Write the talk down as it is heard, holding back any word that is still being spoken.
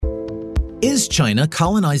Is China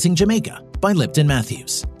Colonizing Jamaica? By Lipton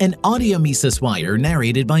Matthews, an audio Mises Wire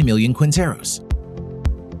narrated by Millian Quinteros.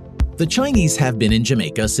 The Chinese have been in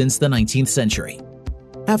Jamaica since the 19th century.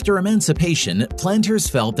 After emancipation, planters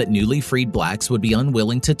felt that newly freed blacks would be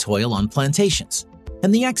unwilling to toil on plantations,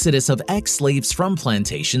 and the exodus of ex-slaves from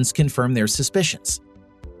plantations confirmed their suspicions.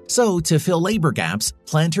 So, to fill labor gaps,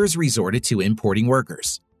 planters resorted to importing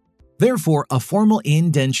workers. Therefore, a formal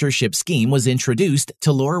indentureship scheme was introduced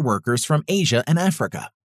to lure workers from Asia and Africa.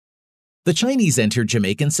 The Chinese entered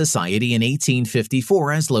Jamaican society in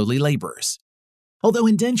 1854 as lowly laborers. Although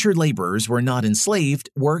indentured laborers were not enslaved,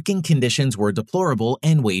 working conditions were deplorable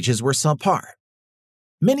and wages were subpar.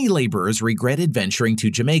 Many laborers regretted venturing to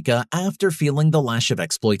Jamaica after feeling the lash of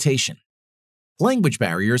exploitation. Language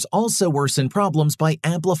barriers also worsened problems by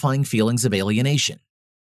amplifying feelings of alienation.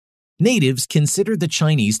 Natives considered the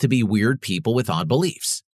Chinese to be weird people with odd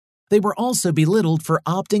beliefs. They were also belittled for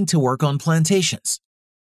opting to work on plantations.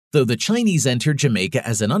 Though the Chinese entered Jamaica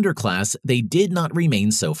as an underclass, they did not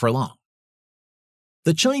remain so for long.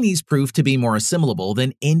 The Chinese proved to be more assimilable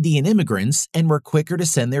than Indian immigrants and were quicker to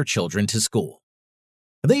send their children to school.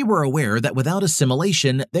 They were aware that without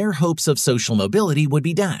assimilation, their hopes of social mobility would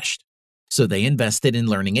be dashed. So they invested in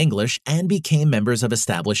learning English and became members of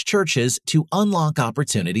established churches to unlock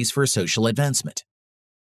opportunities for social advancement.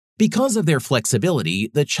 Because of their flexibility,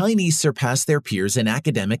 the Chinese surpassed their peers in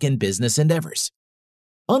academic and business endeavors.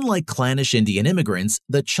 Unlike clannish Indian immigrants,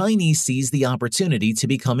 the Chinese seized the opportunity to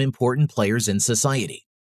become important players in society.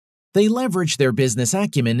 They leveraged their business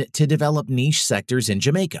acumen to develop niche sectors in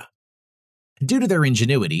Jamaica. Due to their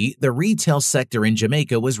ingenuity, the retail sector in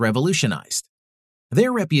Jamaica was revolutionized.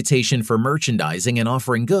 Their reputation for merchandising and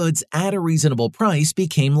offering goods at a reasonable price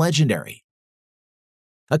became legendary.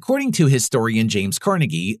 According to historian James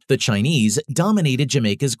Carnegie, the Chinese dominated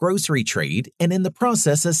Jamaica's grocery trade and in the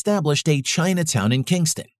process established a Chinatown in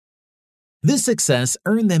Kingston. This success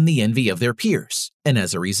earned them the envy of their peers, and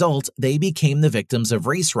as a result, they became the victims of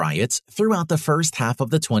race riots throughout the first half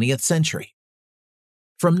of the 20th century.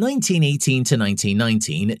 From 1918 to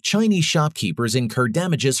 1919, Chinese shopkeepers incurred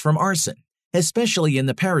damages from arson, especially in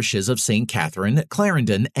the parishes of St. Catherine,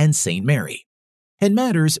 Clarendon, and St. Mary. And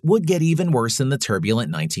matters would get even worse in the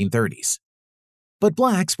turbulent 1930s. But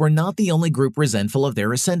blacks were not the only group resentful of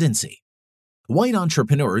their ascendancy. White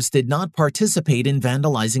entrepreneurs did not participate in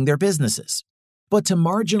vandalizing their businesses. But to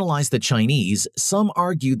marginalize the Chinese, some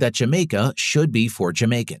argued that Jamaica should be for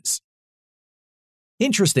Jamaicans.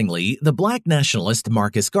 Interestingly, the black nationalist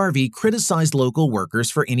Marcus Garvey criticized local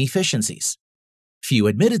workers for inefficiencies. Few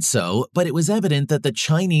admitted so, but it was evident that the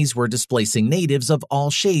Chinese were displacing natives of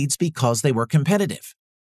all shades because they were competitive.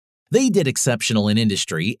 They did exceptional in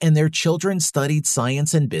industry, and their children studied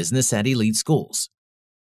science and business at elite schools.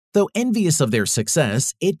 Though envious of their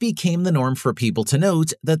success, it became the norm for people to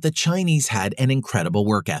note that the Chinese had an incredible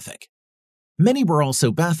work ethic. Many were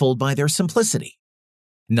also baffled by their simplicity.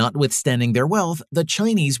 Notwithstanding their wealth, the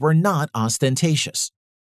Chinese were not ostentatious.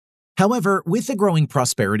 However, with the growing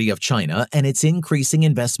prosperity of China and its increasing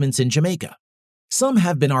investments in Jamaica, some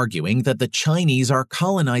have been arguing that the Chinese are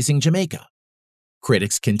colonizing Jamaica.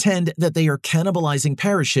 Critics contend that they are cannibalizing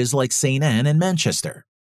parishes like St. Anne and Manchester.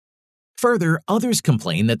 Further, others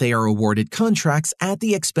complain that they are awarded contracts at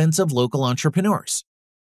the expense of local entrepreneurs.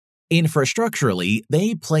 Infrastructurally,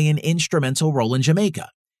 they play an instrumental role in Jamaica,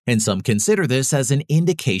 and some consider this as an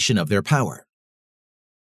indication of their power.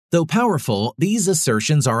 Though powerful, these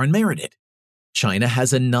assertions are unmerited. China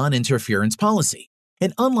has a non-interference policy,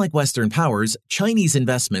 and unlike Western powers, Chinese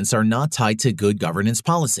investments are not tied to good governance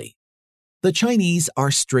policy. The Chinese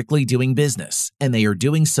are strictly doing business, and they are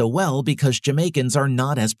doing so well because Jamaicans are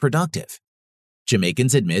not as productive.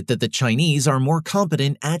 Jamaicans admit that the Chinese are more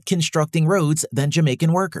competent at constructing roads than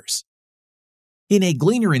Jamaican workers. In a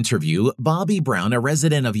Gleaner interview, Bobby Brown, a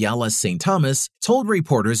resident of Yalas St. Thomas, told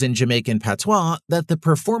reporters in Jamaican patois that the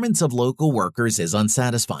performance of local workers is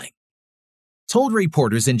unsatisfying.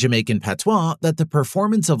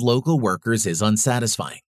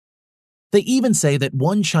 They even say that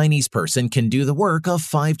one Chinese person can do the work of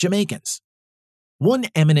 5 Jamaicans. One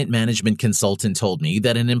eminent management consultant told me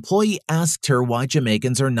that an employee asked her why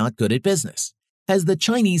Jamaicans are not good at business, as the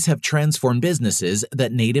Chinese have transformed businesses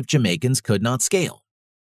that native Jamaicans could not scale.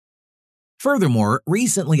 Furthermore,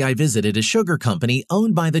 recently I visited a sugar company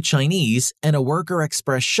owned by the Chinese, and a worker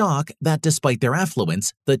expressed shock that despite their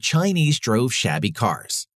affluence, the Chinese drove shabby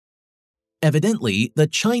cars. Evidently, the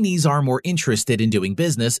Chinese are more interested in doing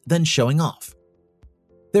business than showing off.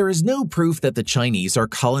 There is no proof that the Chinese are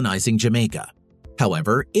colonizing Jamaica.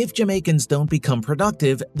 However, if Jamaicans don't become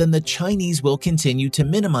productive, then the Chinese will continue to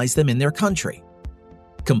minimize them in their country.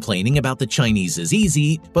 Complaining about the Chinese is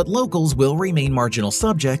easy, but locals will remain marginal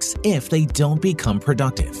subjects if they don't become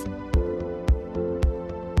productive.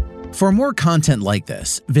 For more content like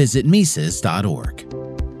this, visit Mises.org.